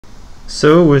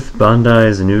So with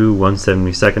Bandai's new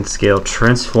 1/72nd scale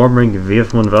transforming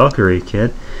VF-1 Valkyrie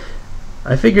kit,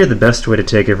 I figured the best way to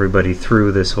take everybody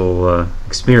through this whole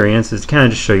experience is to kind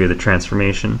of just show you the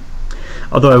transformation.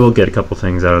 Although I will get a couple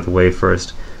things out of the way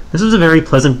first. This was a very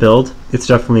pleasant build. It's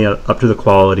definitely up to the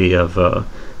quality of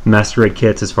master-grade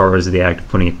kits as far as the act of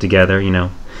putting it together. You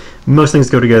know, most things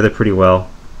go together pretty well.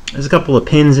 There's a couple of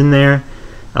pins in there.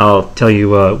 I'll tell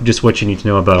you just what you need to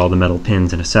know about all the metal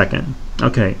pins in a second.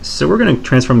 Okay, so we're going to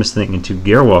transform this thing into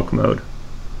gear walk mode.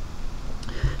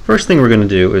 First thing we're going to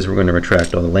do is we're going to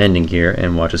retract all the landing gear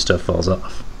and watch as stuff falls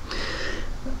off.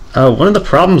 One of the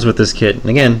problems with this kit, and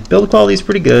again, build quality is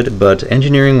pretty good, but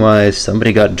engineering wise,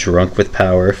 somebody got drunk with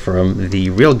power from the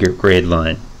real grade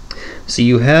line. So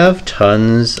you have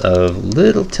tons of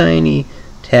little tiny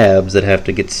tabs that have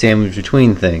to get sandwiched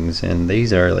between things, and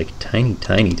these are like tiny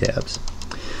tabs.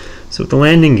 So with the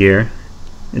landing gear,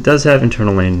 it does have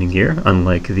internal landing gear,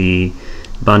 unlike the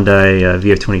Bandai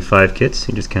VF-25 kits.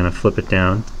 You just kind of flip it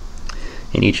down,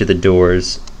 and each of the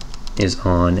doors is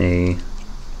on a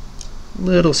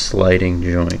little sliding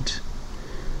joint.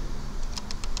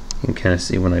 You can kind of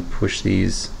see when I push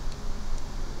these,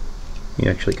 you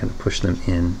actually kind of push them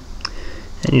in,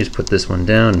 and you just put this one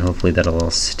down, and hopefully that'll all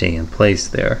stay in place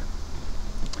there.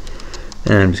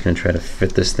 And I'm just going to try to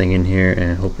fit this thing in here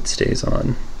and hope it stays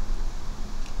on.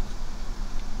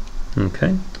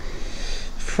 Okay,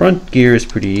 front gear is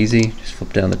pretty easy. Just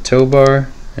flip down the tow bar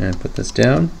and put this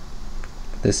down.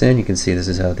 Put this in. You can see this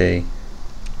is how they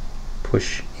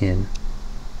push in,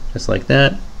 just like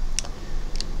that.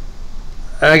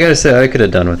 I gotta say, I could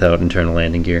have done without internal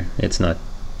landing gear. It's not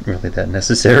really that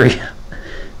necessary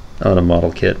on a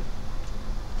model kit.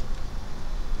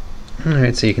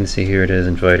 Alright, so you can see here it is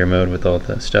in fighter mode with all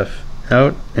the stuff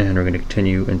out, and we're going to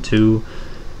continue into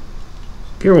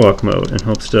gear walk mode and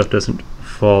hope stuff doesn't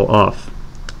fall off.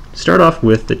 Start off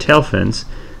with the tail fins.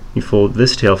 You fold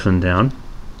this tail fin down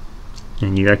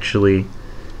and you actually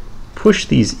push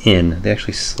these in. They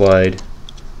actually slide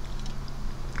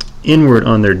inward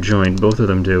on their joint, both of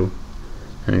them do.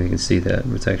 And you can see that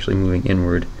it's actually moving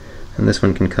inward. And this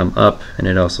one can come up, and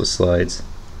it also slides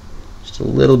just a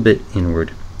little bit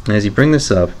inward. And as you bring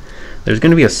this up, there's going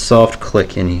to be a soft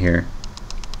click in here.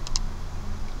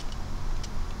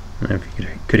 I don't know if you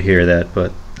could hear that,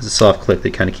 but there's a soft click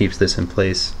that kind of keeps this in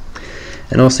place.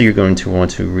 And also you're going to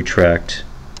want to retract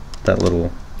that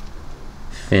little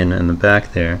fin in the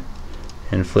back there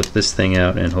and flip this thing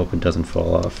out and hope it doesn't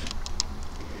fall off.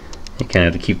 You kind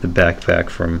of have to keep the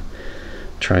backpack from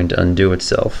trying to undo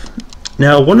itself.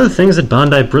 Now, one of the things that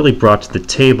Bandai really brought to the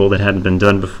table that hadn't been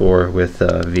done before with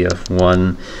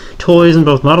VF-1 toys and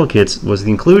both model kits was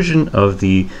the inclusion of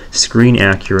the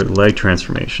screen-accurate leg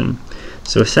transformation.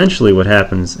 So essentially what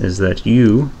happens is that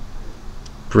you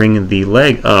bring the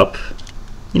leg up,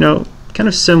 you know, kind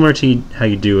of similar to how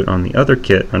you do it on the other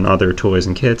kit, on other toys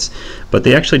and kits, but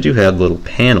they actually do have a little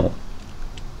panel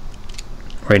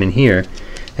right in here,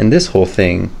 and this whole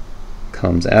thing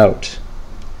comes out.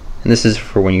 And this is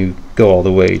for when you go all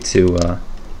the way to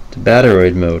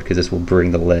Bataroid mode, because this will bring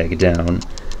the leg down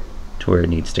to where it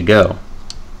needs to go.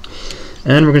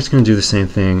 And we're just going to do the same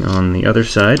thing on the other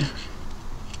side.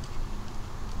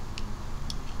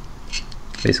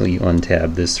 Basically you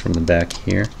untab this from the back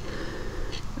here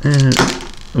and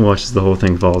watch as the whole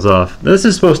thing falls off. This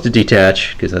is supposed to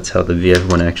detach because that's how the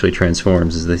VF-1 actually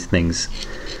transforms, is these things,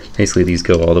 basically these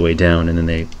go all the way down and then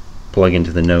they plug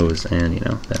into the nose, and you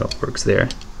know, that all works there.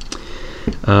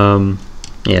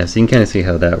 Yeah, so you can kind of see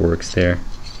how that works there.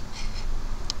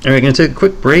 Alright, I'm going to take a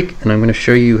quick break and I'm going to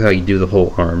show you how you do the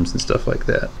whole arms and stuff like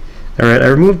that. Alright, I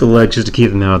removed the legs just to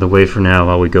keep them out of the way for now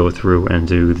while we go through and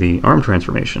do the arm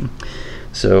transformation.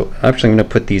 So actually I'm going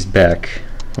to put these back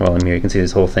while I'm here. You can see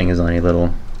this whole thing is on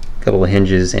a couple of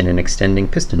hinges and an extending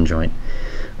piston joint,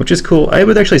 which is cool. I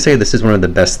would actually say this is one of the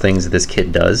best things that this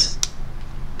kit does,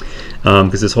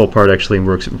 because this whole part actually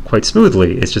works quite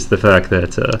smoothly. It's just the fact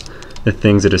that the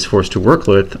things it is forced to work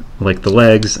with, like the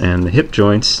legs and the hip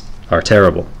joints, are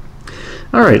terrible.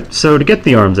 Alright, so to get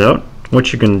the arms out,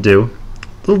 what you're going to do,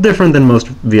 a little different than most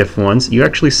VF-1s, you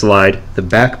actually slide the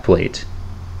back plate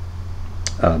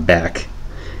back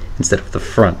instead of the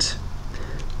front.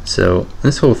 So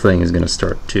this whole thing is going to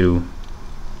start to,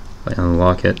 if I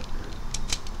unlock it,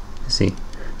 see,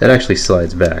 that actually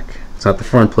slides back. It's not the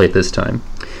front plate this time.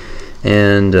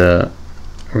 And we're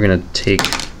going to take,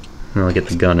 I'll get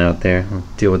the gun out there, I'll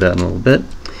deal with that in a little bit.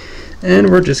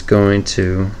 And we're just going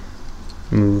to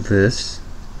move this,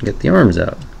 get the arms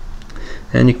out.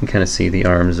 And you can kind of see the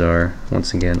arms are,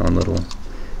 once again, on little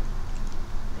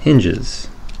hinges.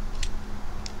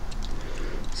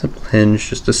 Simple hinge,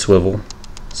 just a swivel,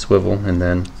 swivel, and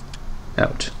then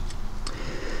out.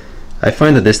 I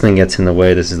find that this thing gets in the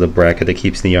way. This is the bracket that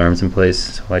keeps the arms in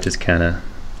place, so I just kind of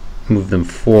move them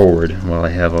forward while I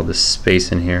have all this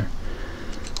space in here,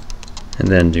 and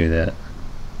then do that.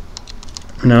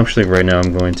 And actually right now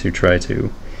I'm going to try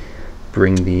to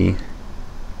bring the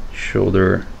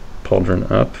shoulder pauldron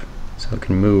up so it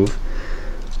can move.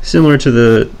 Similar to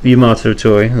the Yamato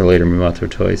toy, the later Yamato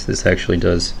toys, this actually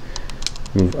does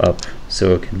move up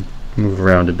so it can move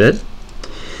around a bit.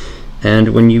 And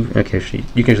when you, okay,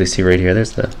 you can actually see right here,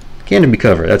 there's the canopy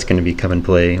cover. That's going to come in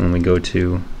play when we go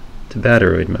to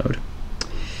Bataroid mode.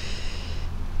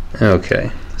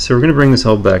 Okay, so we're going to bring this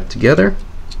all back together.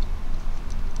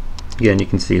 Again, you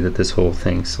can see that this whole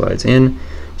thing slides in.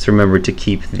 So remember to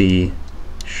keep the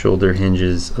shoulder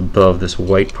hinges above this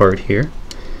white part here.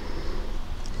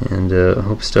 And I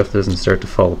hope stuff doesn't start to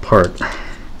fall apart.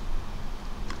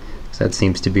 That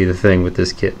seems to be the thing with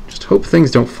this kit. Just hope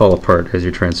things don't fall apart as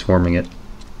you're transforming it.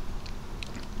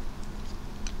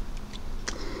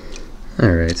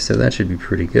 Alright, so that should be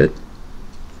pretty good.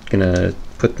 Gonna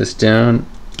put this down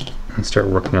and start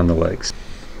working on the legs.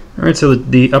 Alright, so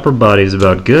the upper body is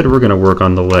about good. We're gonna work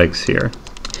on the legs here.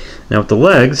 Now with the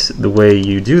legs, the way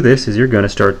you do this is you're gonna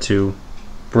start to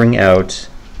bring out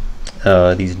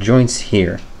these joints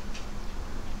here.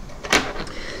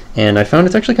 And I found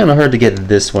it's actually kind of hard to get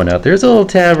this one out. There's a little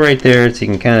tab right there, so you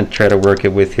can kind of try to work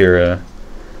it with your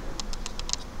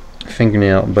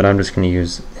fingernail, but I'm just going to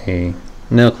use a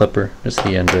nail clipper, just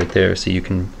the end right there, so you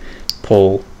can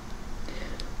pull,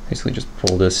 basically just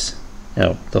pull this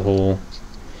out, the whole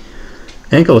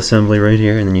ankle assembly right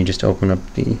here, and then you just open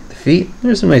up the feet.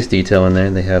 There's some nice detail in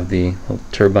there. They have the little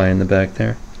turbine in the back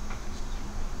there,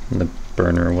 and the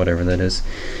burner or whatever that is.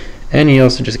 And you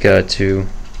also just got to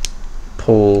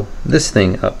pull this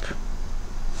thing up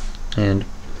and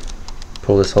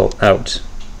pull this hole out,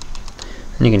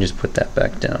 and you can just put that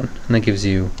back down, and that gives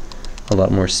you a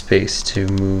lot more space to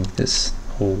move this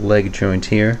whole leg joint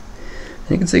here.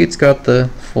 And you can see it's got the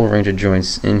full range of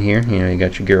joints in here. You know, you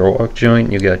got your gear walk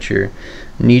joint, you got your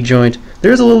knee joint.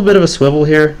 There's a little bit of a swivel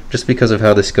here just because of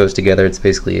how this goes together. It's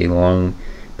basically a long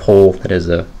pole that has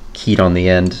a keyed on the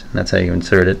end, and that's how you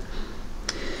insert it.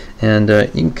 And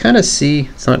you can kind of see,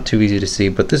 it's not too easy to see,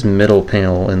 but this middle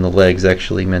panel in the leg's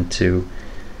actually meant to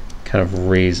kind of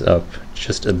raise up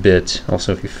just a bit.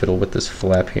 Also, if you fiddle with this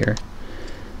flap here,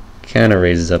 kind of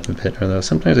raises up a bit, although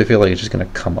sometimes I feel like it's just going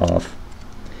to come off.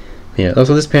 Yeah,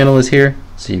 also this panel is here,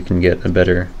 so you can get a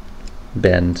better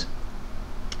bend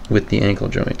with the ankle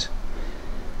joint.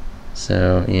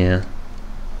 So, yeah.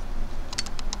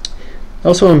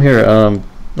 Also, I'm here,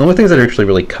 the only things that are actually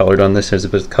really colored on this is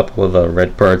a couple of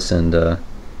red parts and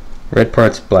red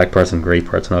parts, black parts, and gray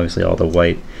parts, and obviously all the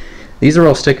white. These are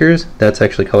all stickers. That's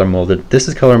actually color molded. This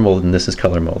is color molded, and this is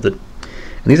color molded.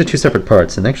 And these are two separate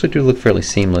parts, and they actually do look fairly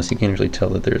seamless. You can't really tell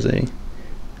that there's a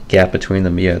gap between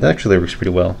them. Yeah, that actually works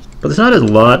pretty well. But there's not a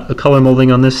lot of color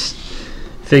molding on this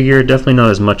figure. Definitely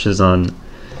not as much as on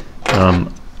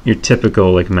your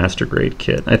typical like master grade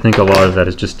kit. I think a lot of that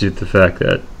is just due to the fact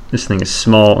that this thing is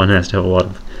small and has to have a lot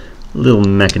of little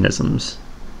mechanisms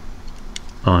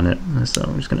on it. So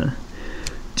I'm just gonna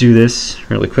do this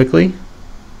really quickly.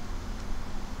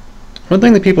 One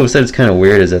thing that people have said is kind of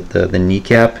weird is that the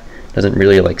kneecap doesn't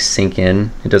really like sink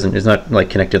in. It's not like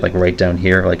connected like right down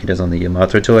here like it is on the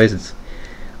Yamato toys. It's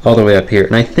all the way up here.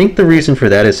 And I think the reason for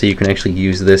that is so you can actually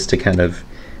use this to kind of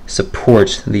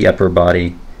support the upper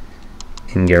body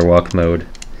in gear walk mode.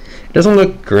 It doesn't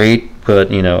look great, but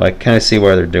you know, I kind of see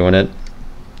why they're doing it.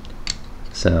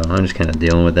 So I'm just kind of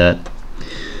dealing with that.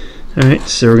 Alright,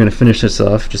 so we're going to finish this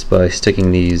off just by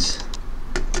sticking these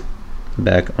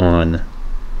back on.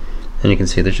 And you can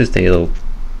see there's just a little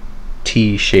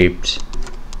T-shaped,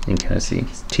 you can kind of see,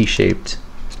 T-shaped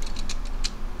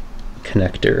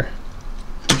connector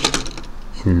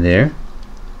in there.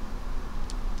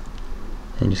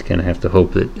 And you just kind of have to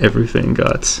hope that everything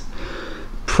got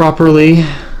properly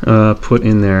put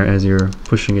in there as you're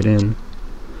pushing it in.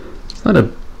 It's not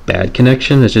a bad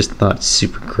connection, it's just not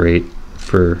super great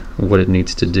for what it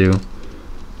needs to do.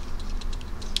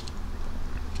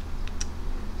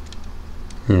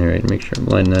 Alright, make sure I'm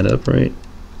lining that up right.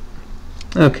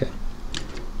 Okay.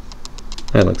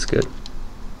 That looks good.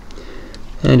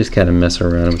 And just kind of mess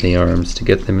around with the arms to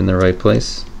get them in the right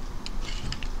place.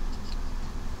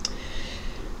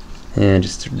 And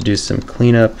just do some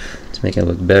cleanup to make it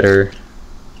look better.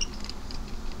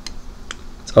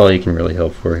 That's all you can really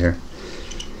hope for here.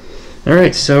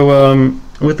 Alright, so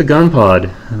with the gun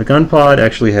pod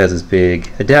actually has this big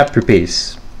adapter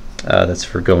piece that's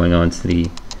for going on to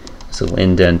this little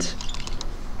indent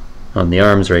on the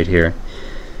arms right here.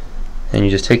 And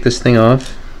you just take this thing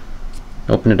off,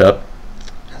 open it up.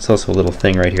 There's also a little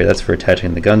thing right here, that's for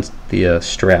attaching the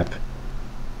strap.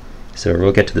 So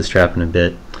we'll get to the strap in a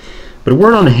bit. But a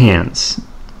word on the hands.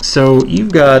 So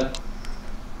you've got a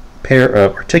pair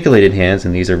of articulated hands,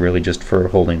 and these are really just for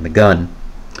holding the gun.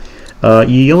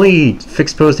 The only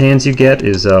fixed posed hands you get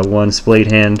is one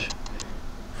splayed hand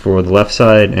for the left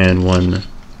side and one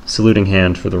saluting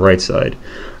hand for the right side.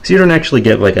 So you don't actually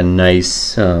get like a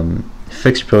nice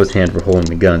fixed posed hand for holding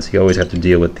the gun, so you always have to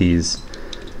deal with these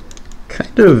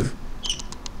kind of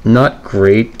not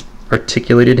great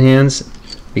articulated hands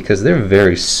because they're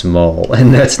very small,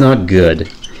 and that's not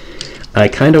good. I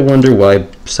kind of wonder why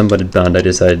somebody at Bandai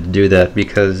decided to do that,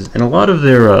 because in a lot of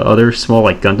their other small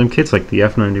like Gundam kits, like the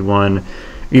F91,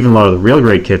 even a lot of the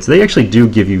railgrade kits, they actually do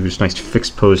give you just nice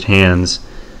fixed posed hands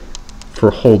for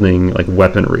holding like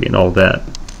weaponry and all that.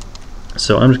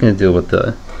 So I'm just going to deal with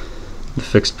the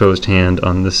fixed posed hand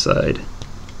on this side.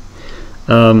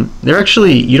 They're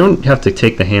actually, you don't have to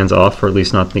take the hands off, or at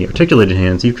least not the articulated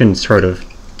hands. You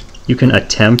can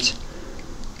attempt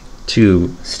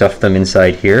to stuff them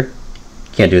inside here.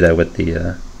 You can't do that with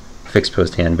the fixed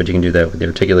post hand, but you can do that with the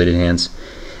articulated hands.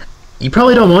 You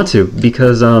probably don't want to,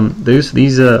 because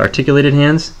these articulated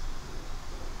hands,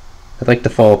 they like to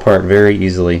fall apart very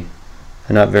easily.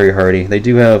 They're not very hardy. They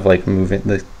do have like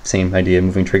the same idea,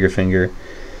 moving trigger finger,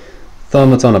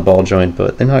 thumb that's on a ball joint,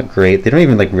 but they're not great. They don't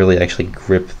even like really actually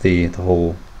grip the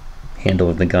whole handle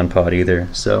of the gun pod either,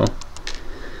 so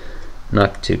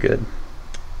not too good.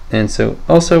 And so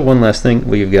also one last thing,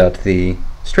 we've got the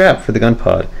strap for the gun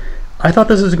pod. I thought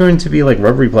this was going to be like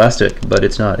rubbery plastic, but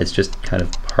it's not. It's just kind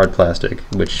of hard plastic,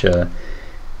 which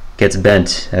gets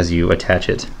bent as you attach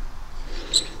it.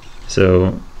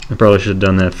 So I probably should have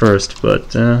done that first,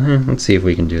 but let's see if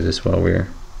we can do this while we're...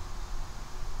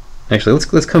 Actually,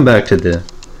 let's come back to the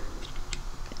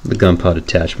gun pod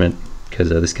attachment, because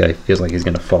this guy feels like he's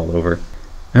going to fall over.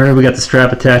 Alright, we got the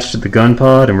strap attached to the gun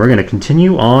pod, and we're going to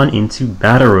continue on into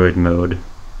Bataroid mode,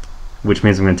 which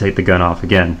means I'm going to take the gun off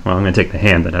again. Well, I'm going to take the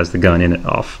hand that has the gun in it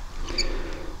off,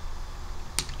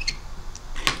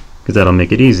 because that'll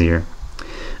make it easier.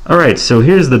 Alright, so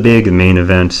here's the big main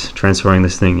event, transferring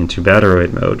this thing into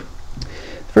Bataroid mode.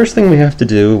 The first thing we have to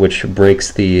do, which breaks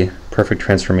the perfect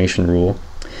transformation rule,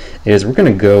 is we're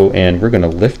going to go and we're going to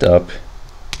lift up,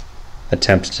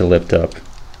 attempt to lift up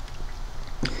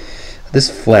this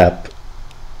flap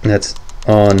that's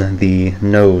on the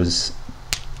nose.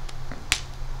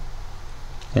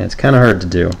 And it's kind of hard to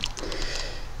do,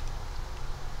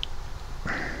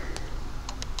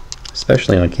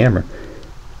 especially on camera.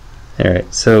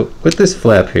 Alright, so with this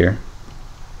flap here,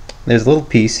 there's a little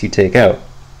piece you take out.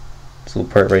 This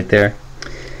little part right there.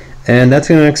 And that's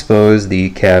going to expose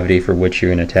the cavity for which you're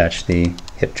going to attach the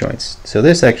hip joints. So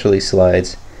this actually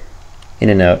slides in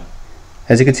and out.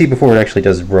 As you can see before, it actually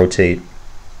does rotate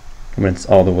when it's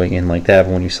all the way in like that,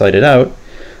 but when you slide it out,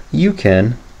 you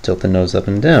can tilt the nose up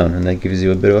and down, and that gives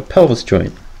you a bit of a pelvis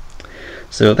joint.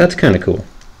 So that's kind of cool.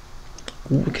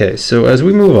 Okay, so as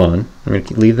we move on, I'm going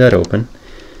to leave that open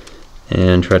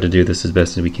and try to do this as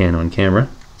best as we can on camera.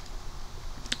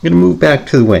 I'm going to move back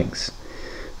to the wings.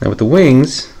 Now with the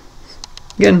wings,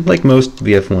 again, like most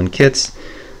VF1 kits,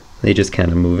 they just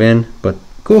kind of move in, but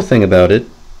the cool thing about it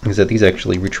is that these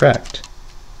actually retract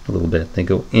a little bit. They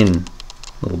go in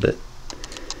a little bit,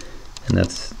 and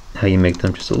that's how you make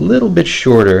them just a little bit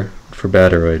shorter for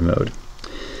Bataroid mode.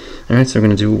 Alright, so we're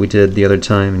going to do what we did the other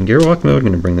time in Gearwalk mode. We're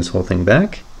going to bring this whole thing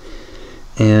back,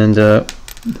 and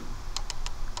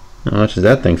watch as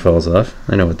that thing falls off.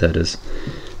 I know what that is.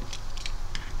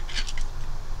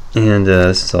 And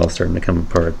this is all starting to come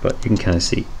apart, but you can kind of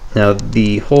see. Now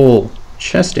the whole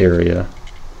chest area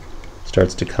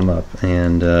starts to come up,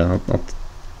 and I'll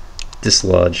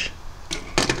dislodge.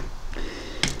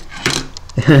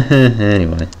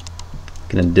 Anyway,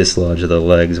 gonna dislodge the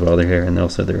legs while they're here, and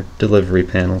also their delivery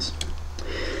panels.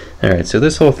 Alright, so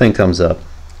this whole thing comes up,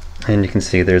 and you can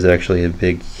see there's actually a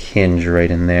big hinge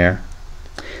right in there.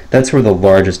 That's where the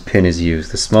largest pin is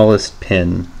used. The smallest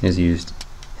pin is used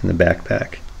in the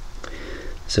backpack.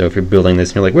 So if you're building this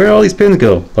and you're like, where do all these pins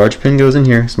go? Large pin goes in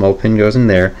here, small pin goes in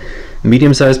there,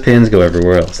 medium-sized pins go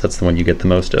everywhere else. That's the one you get the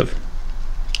most of.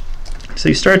 So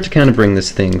you start to kind of bring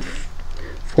this thing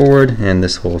forward, and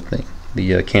this whole thing,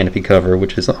 the canopy cover,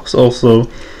 which is also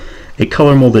a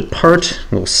color molded part,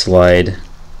 will slide,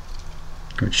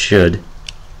 or it should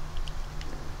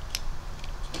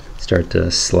start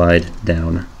to slide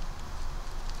down.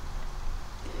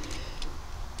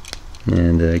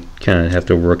 And kind of have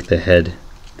to work the head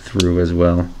through as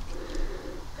well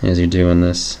as you're doing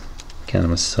this. Kind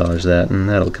of massage that, and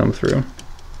that'll come through.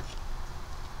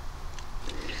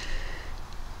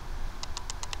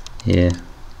 Yeah,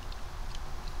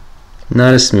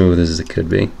 not as smooth as it could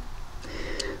be.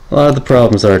 A lot of the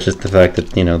problems are just the fact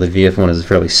that, you know, the VF-1 is a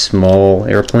fairly small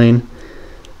airplane.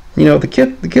 You know, the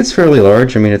kit's fairly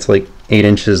large. I mean, it's like 8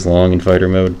 inches long in fighter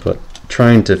mode, but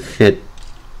trying to fit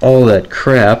all that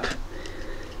crap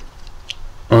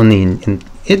on the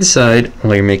inside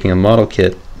while you're making a model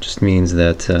kit just means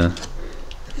that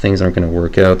things aren't going to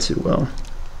work out too well.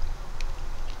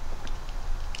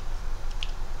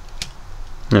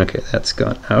 Okay, that's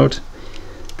gone out.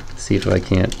 Let's see if I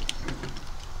can't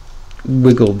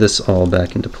wiggle this all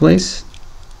back into place.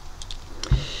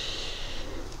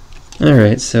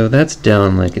 Alright, so that's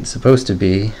down like it's supposed to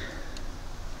be,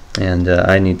 and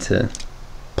I need to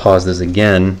pause this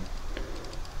again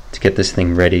to get this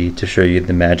thing ready to show you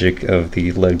the magic of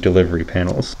the leg delivery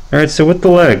panels. Alright, so with the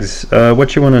legs,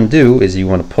 what you want to do is you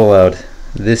want to pull out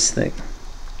this thing.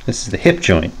 This is the hip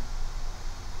joint.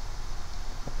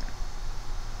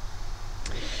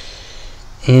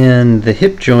 And the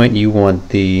hip joint, you want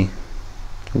the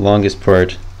longest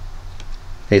part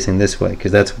facing this way,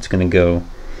 because that's what's going to go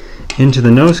into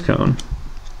the nose cone.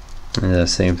 And the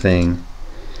same thing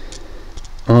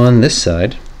on this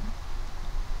side.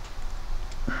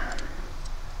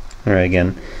 Alright,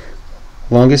 again,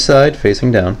 longest side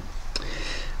facing down.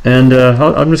 And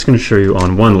I'm just going to show you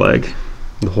on one leg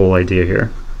the whole idea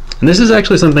here. And this is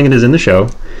actually something that is in the show.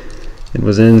 It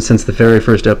was in since the very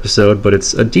first episode, but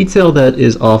it's a detail that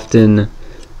is often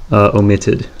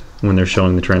omitted when they're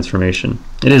showing the transformation.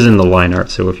 It is in the line art,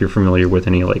 so if you're familiar with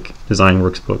any like design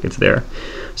works book, it's there.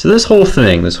 So this whole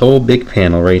thing, this whole big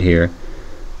panel right here,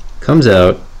 comes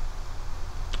out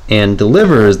and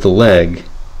delivers the leg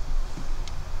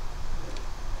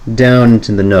down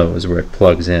into the nose where it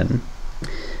plugs in.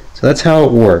 So that's how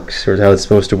it works, or how it's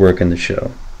supposed to work in the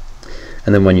show.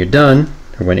 And then when you're done,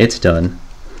 or when it's done,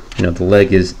 you know, the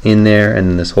leg is in there, and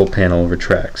then this whole panel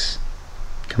retracts,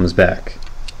 comes back.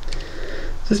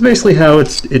 So that's basically how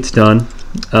it's done.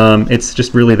 It's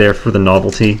just really there for the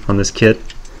novelty on this kit.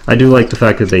 I do like the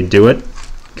fact that they do it,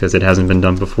 because it hasn't been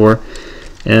done before.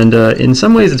 And in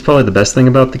some ways it's probably the best thing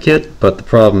about the kit, but the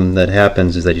problem that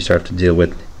happens is that you start to deal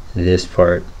with this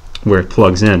part where it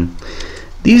plugs in.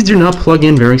 These do not plug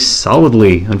in very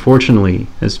solidly, unfortunately.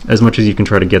 As much as you can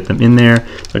try to get them in there,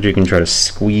 as much as you can try to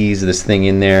squeeze this thing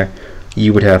in there,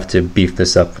 you would have to beef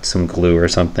this up with some glue or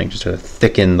something just to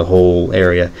thicken the whole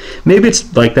area. Maybe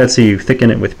it's like that so you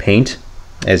thicken it with paint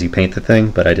as you paint the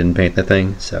thing, but I didn't paint the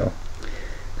thing, so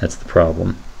that's the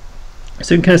problem.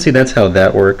 So you can kind of see that's how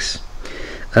that works.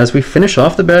 As we finish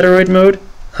off the Bandai mode,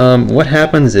 what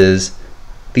happens is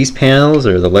these panels,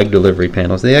 or the leg delivery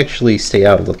panels, they actually stay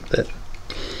out a little bit.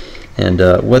 And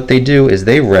what they do is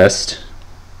they rest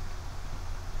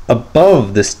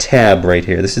above this tab right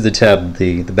here. This is the tab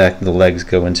the back of the legs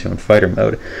go into in fighter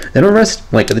mode. They don't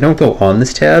rest, like, they don't go on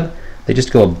this tab, they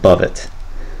just go above it.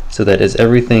 So that as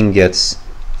everything gets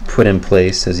put in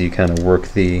place, as you kind of work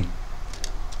the,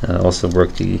 also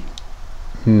work the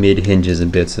mid hinges a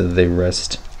bit so that they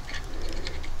rest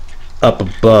up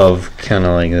above, kind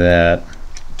of like that.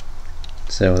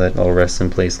 So that all rests in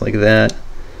place like that.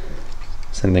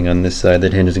 Same thing on this side,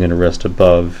 that hinge is going to rest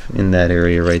above in that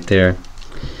area right there.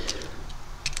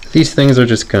 These things are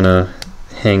just going to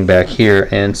hang back here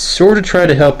and sort of try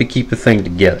to help you keep the thing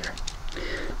together.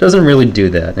 Doesn't really do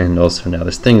that, and also now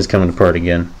this thing is coming apart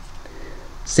again.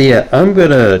 So yeah, I'm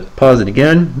going to pause it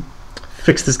again,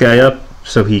 fix this guy up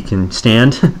so he can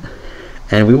stand,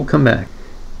 and we will come back.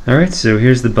 Alright, so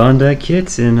here's the Bandai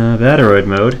kit in Bandai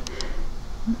mode.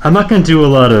 I'm not going to do a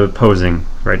lot of posing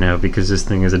right now because this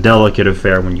thing is a delicate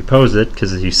affair when you pose it,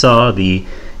 because as you saw, the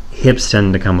hips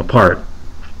tend to come apart.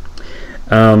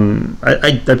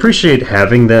 I appreciate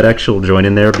having that actual joint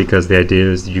in there, because the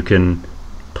idea is you can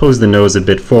pose the nose a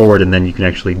bit forward and then you can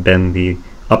actually bend the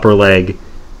upper leg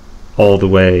all the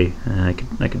way. I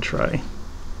could try.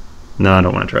 No, I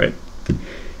don't want to try it.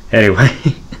 Anyway,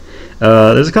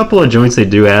 there's a couple of joints they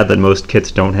do add that most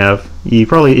kits don't have. You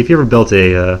probably, if you ever built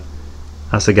a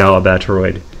Asagawa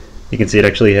Batroid, you can see it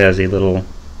actually has a little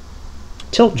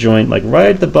tilt joint like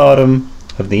right at the bottom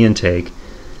of the intake,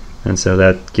 and so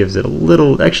that gives it a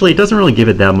little, actually it doesn't really give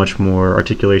it that much more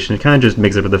articulation. It kind of just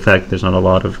makes it for the fact that there's not a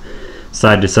lot of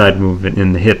side to side movement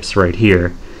in the hips right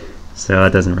here, so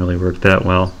that doesn't really work that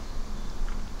well.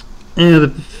 Yeah, the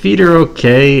feet are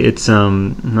okay. It's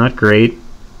not great.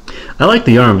 I like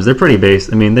the arms. They're pretty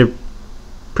basic. I mean, they're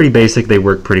pretty basic. They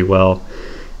work pretty well.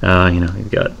 You know, you've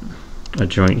got a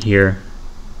joint here,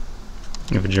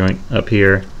 you have a joint up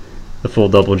here, the full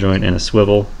double joint, and a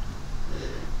swivel.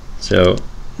 So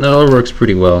that all works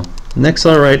pretty well. Neck's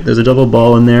alright, there's a double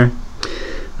ball in there.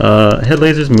 Head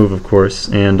lasers move, of course,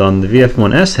 and on the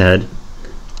VF-1S head,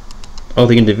 all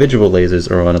the individual lasers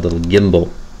are on a little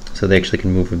gimbal, so they actually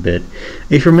can move a bit.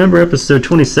 If you remember episode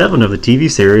 27 of the TV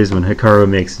series, when Hikaru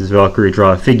makes his Valkyrie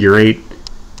draw a figure 8,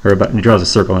 or he draws a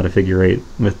circle, not a figure 8,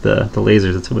 with the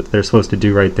lasers, that's what they're supposed to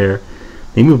do right there.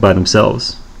 They move by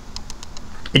themselves.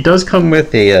 It does come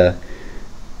with a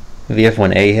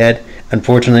VF-1A head.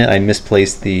 Unfortunately, I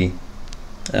misplaced the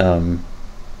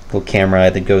little camera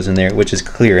that goes in there, which is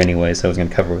clear anyway, so I was going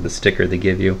to cover it with a sticker they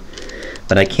give you.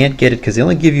 But I can't get it because they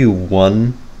only give you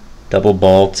one double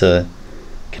ball to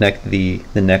connect the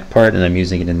neck part, and I'm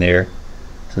using it in there.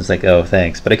 So it's like, oh,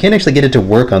 thanks. But I can't actually get it to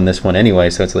work on this one anyway,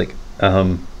 so it's like,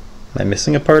 am I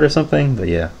missing a part or something? But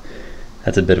yeah,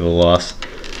 that's a bit of a loss.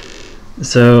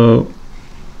 So,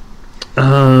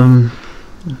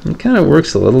 it kind of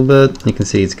works a little bit. You can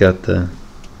see it's got the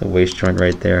waist joint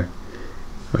right there.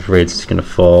 I'm afraid it's just going to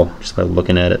fall just by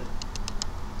looking at it.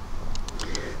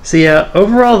 So yeah,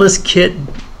 overall this kit,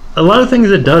 a lot of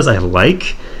things it does I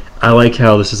like. I like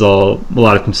how this is all a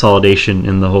lot of consolidation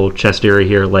in the whole chest area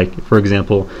here. Like, for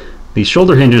example, these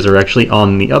shoulder hinges are actually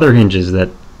on the other hinges that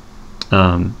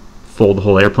fold the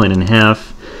whole airplane in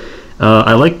half.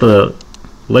 I like the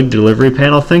leg delivery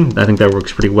panel thing. I think that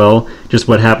works pretty well. Just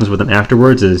what happens with them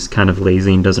afterwards is kind of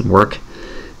lazy and doesn't work.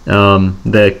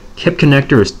 The hip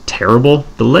connector is terrible.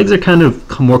 The legs are kind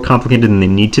of more complicated than they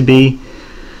need to be.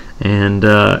 And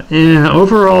yeah,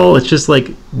 overall, it's just like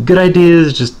good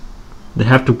ideas, just they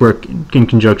have to work in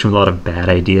conjunction with a lot of bad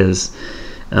ideas.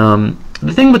 The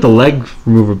thing with the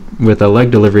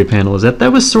leg delivery panel is that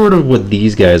was sort of what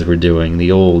these guys were doing.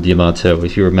 The old Yamato,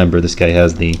 if you remember, this guy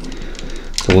has the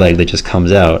leg that just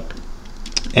comes out,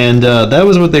 and that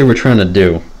was what they were trying to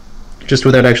do, just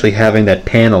without actually having that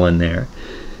panel in there.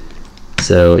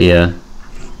 So yeah,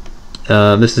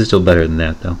 this is still better than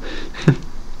that though.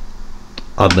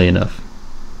 Oddly enough.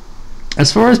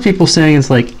 As far as people saying, it's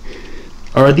like,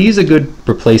 are these a good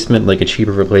replacement, like a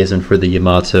cheaper replacement for the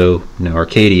Yamato,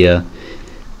 Arcadia,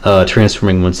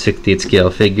 transforming 1/60th scale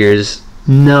figures?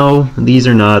 No, these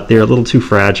are not. They're a little too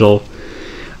fragile.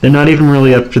 They're not even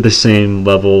really up to the same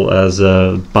level as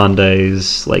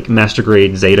Bandai's like Master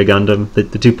Grade Zeta Gundam, the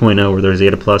 2.0 or their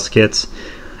Zeta Plus kits.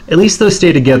 At least those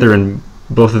stay together in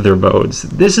both of their modes.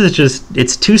 This is just,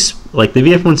 it's too, like the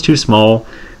VF-1's too small.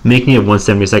 Making it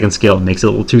 1/72nd scale makes it a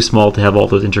little too small to have all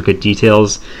those intricate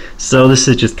details. So this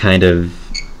is just kind of,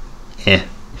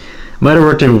 Might have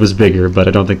worked if it was bigger, but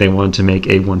I don't think they wanted to make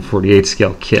a 1/48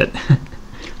 scale kit,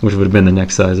 which would have been the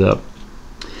next size up.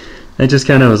 It just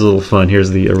kind of was a little fun. Here's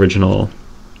the original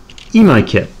EMI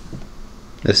kit.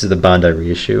 This is the Bandai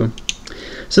reissue.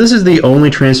 So this is the only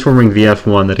transforming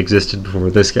VF-1 that existed before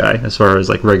this guy, as far as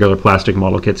like regular plastic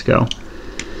model kits go.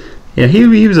 Yeah,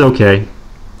 he was okay.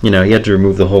 You know, he had to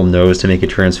remove the whole nose to make it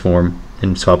transform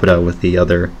and swap it out with the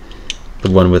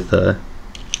one with the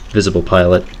visible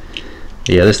pilot.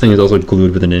 Yeah, this thing is also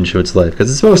glued within an inch of its life, because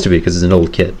it's supposed to be, because it's an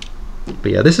old kit.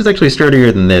 But yeah, this is actually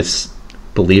sturdier than this,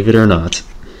 believe it or not.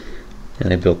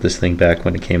 And I built this thing back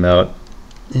when it came out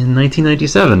in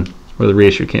 1997, or the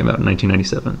reissue came out in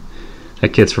 1997.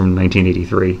 That kit's from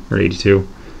 1983 or 82.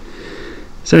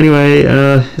 So anyway,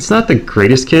 it's not the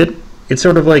greatest kit. It's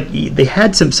sort of like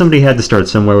somebody had to start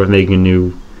somewhere with making a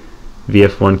new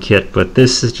VF-1 kit, but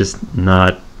this is just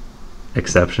not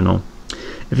exceptional.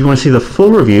 If you want to see the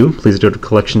full review, please go to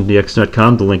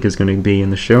CollectionDX.com. The link is going to be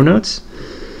in the show notes.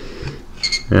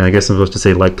 I guess I'm supposed to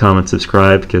say like, comment,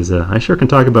 subscribe, because I sure can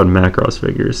talk about Macross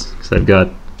figures. Because I've got,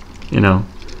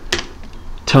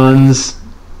 tons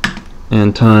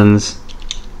and tons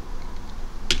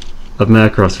of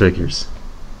Macross figures.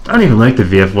 I don't even like the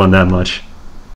VF-1 that much.